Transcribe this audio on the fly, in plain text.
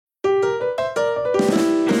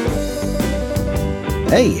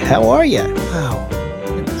Hey, how are you? Wow.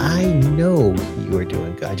 And I know you are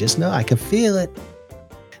doing good. I just know I can feel it.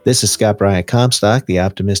 This is Scott Bryant-Comstock, the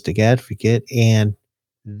optimistic advocate, and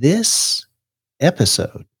this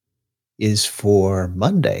episode is for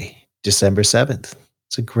Monday, December 7th.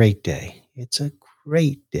 It's a great day. It's a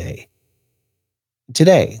great day.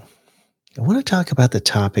 Today, I want to talk about the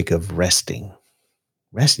topic of resting.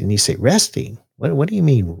 Resting. You say resting. What do you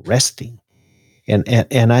mean resting?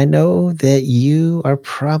 And I know that you are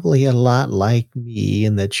probably a lot like me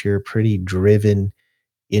in that you're a pretty driven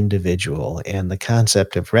individual, and the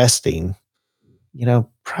concept of resting,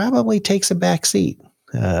 probably takes a back seat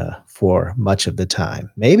for much of the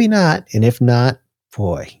time. Maybe not, and if not,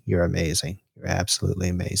 boy, you're amazing. You're absolutely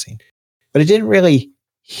amazing. But it didn't really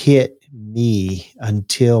hit me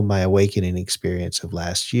until my awakening experience of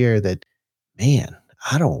last year that, man,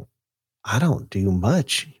 I don't I don't do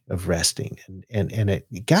much of resting. And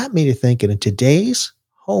it got me to thinking in today's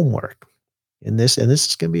homework, and this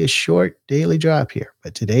is gonna be a short daily drop here,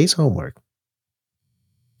 but today's homework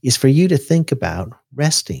is for you to think about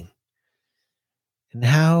resting and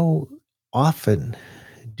how often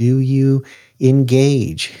do you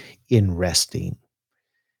engage in resting?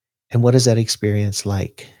 And what is that experience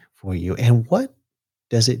like for you? And what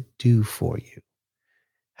does it do for you?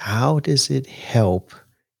 How does it help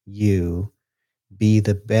you be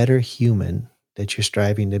the better human that you're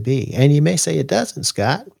striving to be? And you may say it doesn't,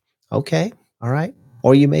 Scott. Okay. All right.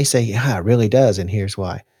 Or you may say, yeah, it really does. And here's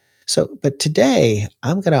why. So, but today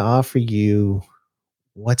I'm going to offer you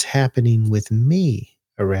what's happening with me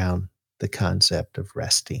around the concept of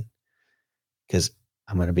resting. Because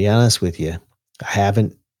I'm going to be honest with you, I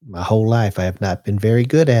haven't, my whole life, I have not been very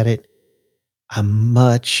good at it. I'm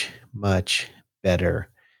much, much better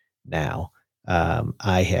now.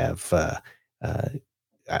 I have, uh,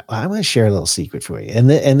 I'm going to share a little secret for you, and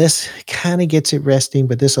this kind of gets it resting,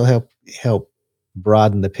 but this will help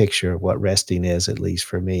broaden the picture of what resting is, at least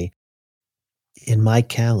for me. In my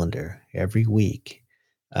calendar, every week,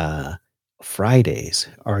 uh, Fridays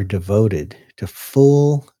are devoted to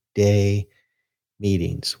full day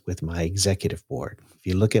meetings with my executive board. If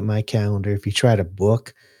you look at my calendar, if you try to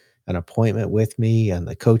book an appointment with me on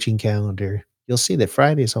the coaching calendar, you'll see that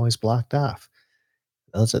Friday is always blocked off.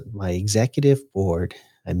 Those are my executive board.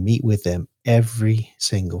 I meet with them every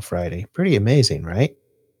single Friday. Pretty amazing, right?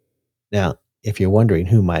 Now, if you're wondering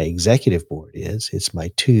who my executive board is, it's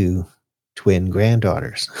my two twin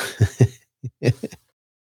granddaughters.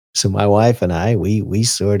 So my wife and I, we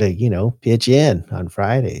sort of, pitch in on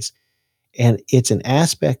Fridays. And it's an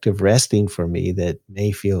aspect of resting for me that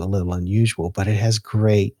may feel a little unusual, but it has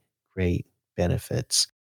great, great benefits.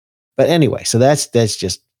 But anyway, so that's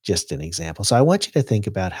just an example. So I want you to think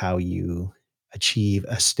about how you achieve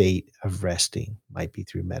a state of resting. Might be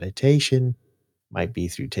through meditation, might be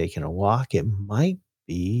through taking a walk, it might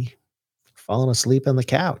be falling asleep on the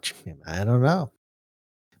couch. I don't know.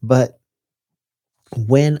 But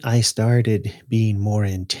when I started being more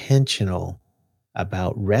intentional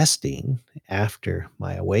about resting after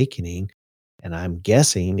my awakening, and I'm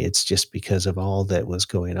guessing it's just because of all that was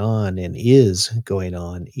going on and is going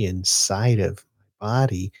on inside of my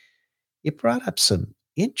body, it brought up some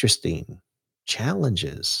interesting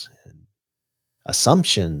challenges and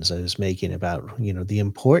assumptions I was making about, the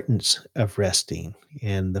importance of resting.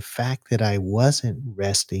 And the fact that I wasn't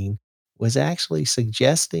resting was actually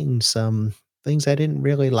suggesting some things I didn't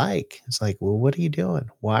really like. It's like, well, what are you doing?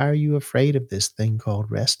 Why are you afraid of this thing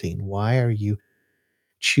called resting? Why are you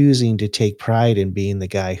choosing to take pride in being the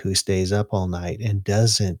guy who stays up all night and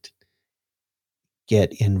doesn't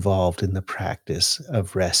get involved in the practice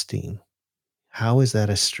of resting? How is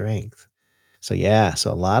that a strength? So yeah,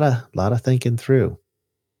 so a lot of thinking through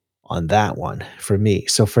on that one for me.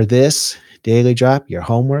 So for this daily drop, your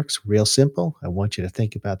homework's real simple. I want you to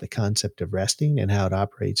think about the concept of resting and how it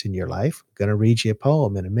operates in your life. I'm going to read you a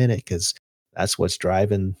poem in a minute because that's what's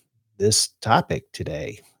driving this topic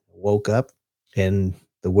today. I woke up and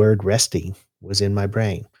the word resting was in my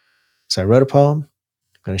brain. So I wrote a poem.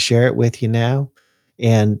 I'm going to share it with you now.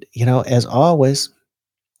 And, as always,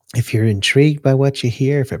 if you're intrigued by what you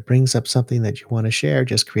hear, if it brings up something that you want to share,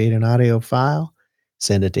 just create an audio file,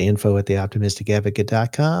 send it to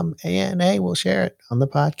info@theoptimisticadvocate.com, and hey, we'll share it on the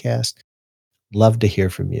podcast. Love to hear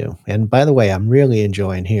from you. And by the way, I'm really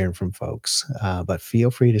enjoying hearing from folks, but feel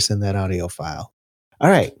free to send that audio file. All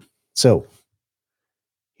right. So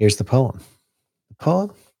here's the poem. The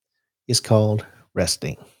poem is called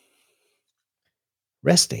Resting.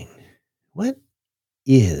 Resting. What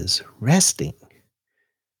is resting?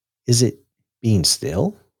 Is it being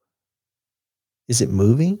still? Is it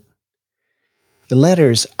moving? The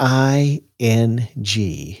letters ING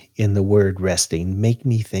in the word resting make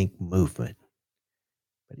me think movement.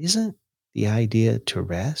 But isn't the idea to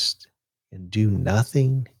rest and do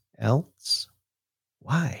nothing else?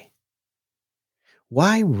 Why?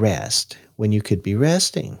 Why rest when you could be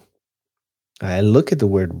resting? I look at the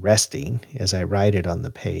word resting as I write it on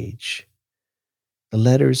the page. The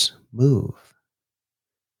letters move,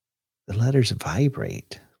 the letters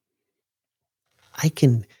vibrate. I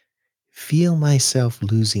can feel myself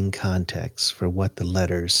losing context for what the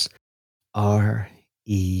letters RESTING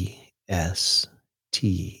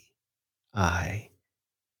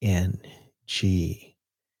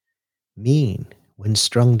mean when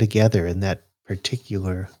strung together in that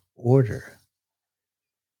particular order.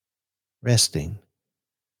 Resting.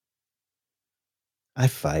 I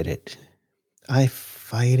fight it. I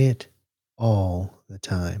fight it all the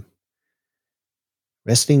time.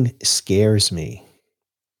 Resting scares me.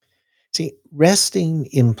 See, resting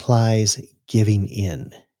implies giving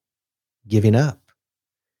in, giving up.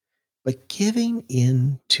 But giving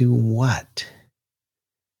in to what?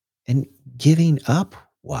 And giving up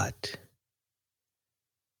what?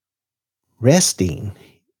 Resting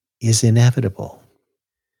is inevitable.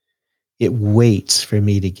 It waits for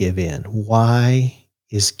me to give in. Why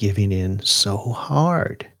is giving in so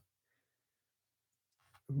hard?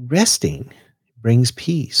 Resting brings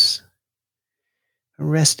peace.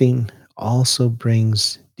 Resting also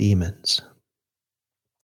brings demons.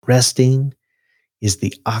 Resting is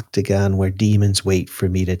the octagon where demons wait for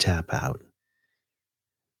me to tap out.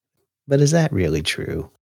 But is that really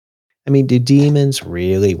true? I mean, do demons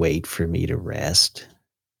really wait for me to rest,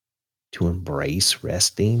 to embrace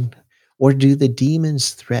resting? Or do the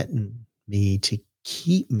demons threaten me to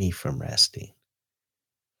keep me from resting,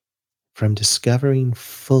 from discovering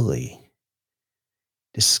fully,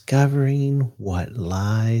 discovering what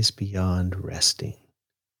lies beyond resting?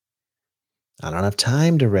 I don't have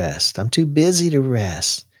time to rest. I'm too busy to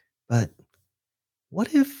rest. But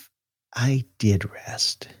what if I did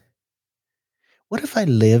rest? What if I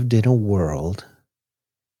lived in a world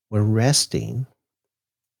where resting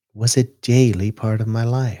was a daily part of my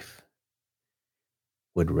life?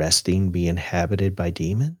 Would resting be inhabited by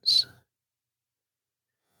demons?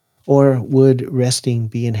 Or would resting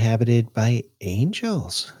be inhabited by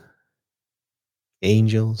angels?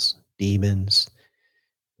 Angels, demons,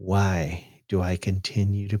 why do I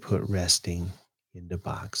continue to put resting into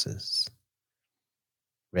boxes?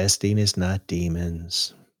 Resting is not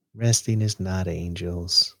demons. Resting is not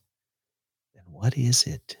angels. Then what is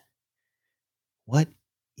it? What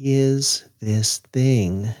is this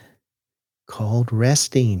thing called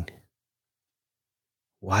resting?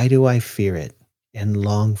 Why do I fear it and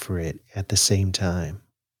long for it at the same time?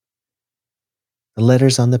 The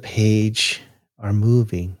letters on the page are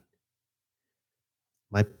moving.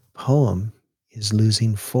 My poem is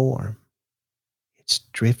losing form. It's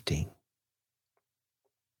drifting.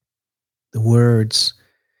 The words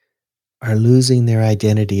are losing their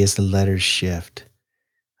identity as the letters shift.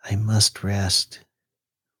 I must rest.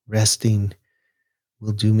 Resting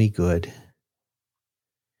will do me good.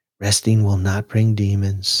 Resting will not bring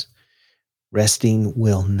demons. Resting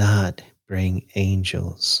will not bring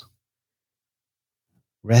angels.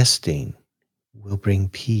 Resting will bring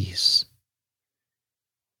peace.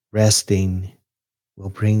 Resting will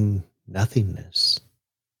bring nothingness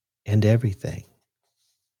and everything.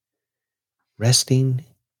 Resting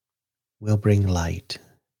will bring light.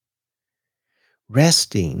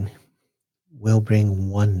 Resting will bring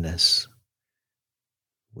oneness,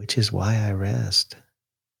 which is why I rest.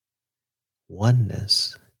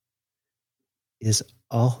 Oneness is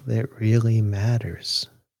all that really matters.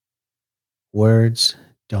 Words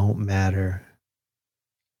don't matter.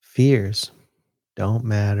 Fears don't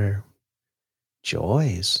matter.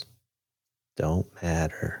 Joys don't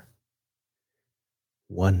matter.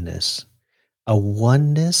 Oneness. A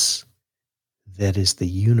oneness that is the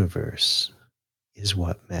universe is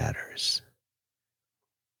what matters.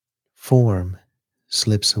 Form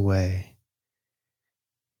slips away.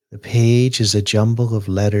 The page is a jumble of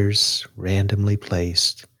letters randomly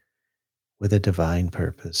placed with a divine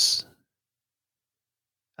purpose.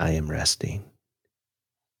 I am resting.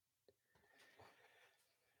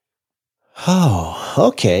 Oh,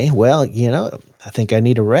 okay. Well, I think I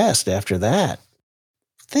need a rest after that.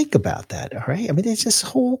 Think about that, all right? I mean, there's this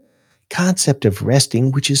whole concept of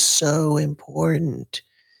resting, which is so important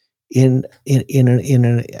in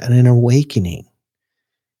an awakening.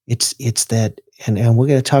 It's that, and we're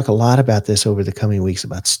going to talk a lot about this over the coming weeks,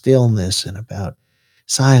 about stillness and about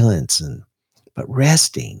silence, but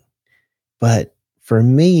resting. But For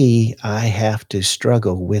me, I have to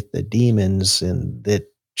struggle with the demons and that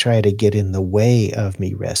try to get in the way of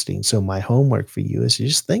me resting. So my homework for you is to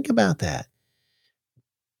just think about that.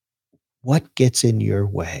 What gets in your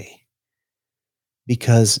way?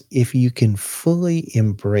 Because if you can fully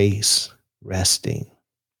embrace resting,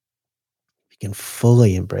 you can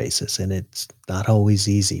fully embrace this, and it's not always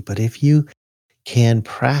easy, but if you can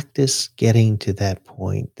practice getting to that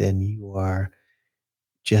point, then you are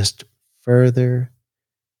just further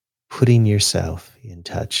putting yourself in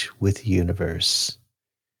touch with the universe.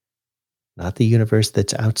 Not the universe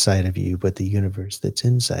that's outside of you, but the universe that's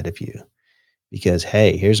inside of you. Because,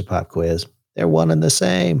 hey, here's a pop quiz. They're one and the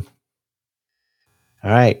same.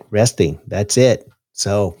 All right, resting. That's it.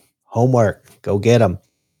 So, homework, go get them.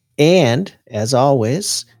 And as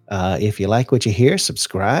always, if you like what you hear,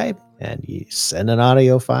 subscribe and you send an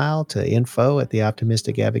audio file to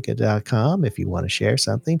info@theoptimisticadvocate.com if you want to share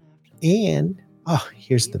something. And oh,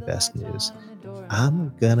 here's the best news.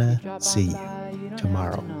 I'm gonna see you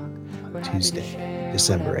tomorrow on Tuesday,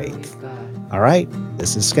 December 8th. All right,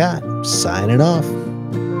 this is Scott signing off.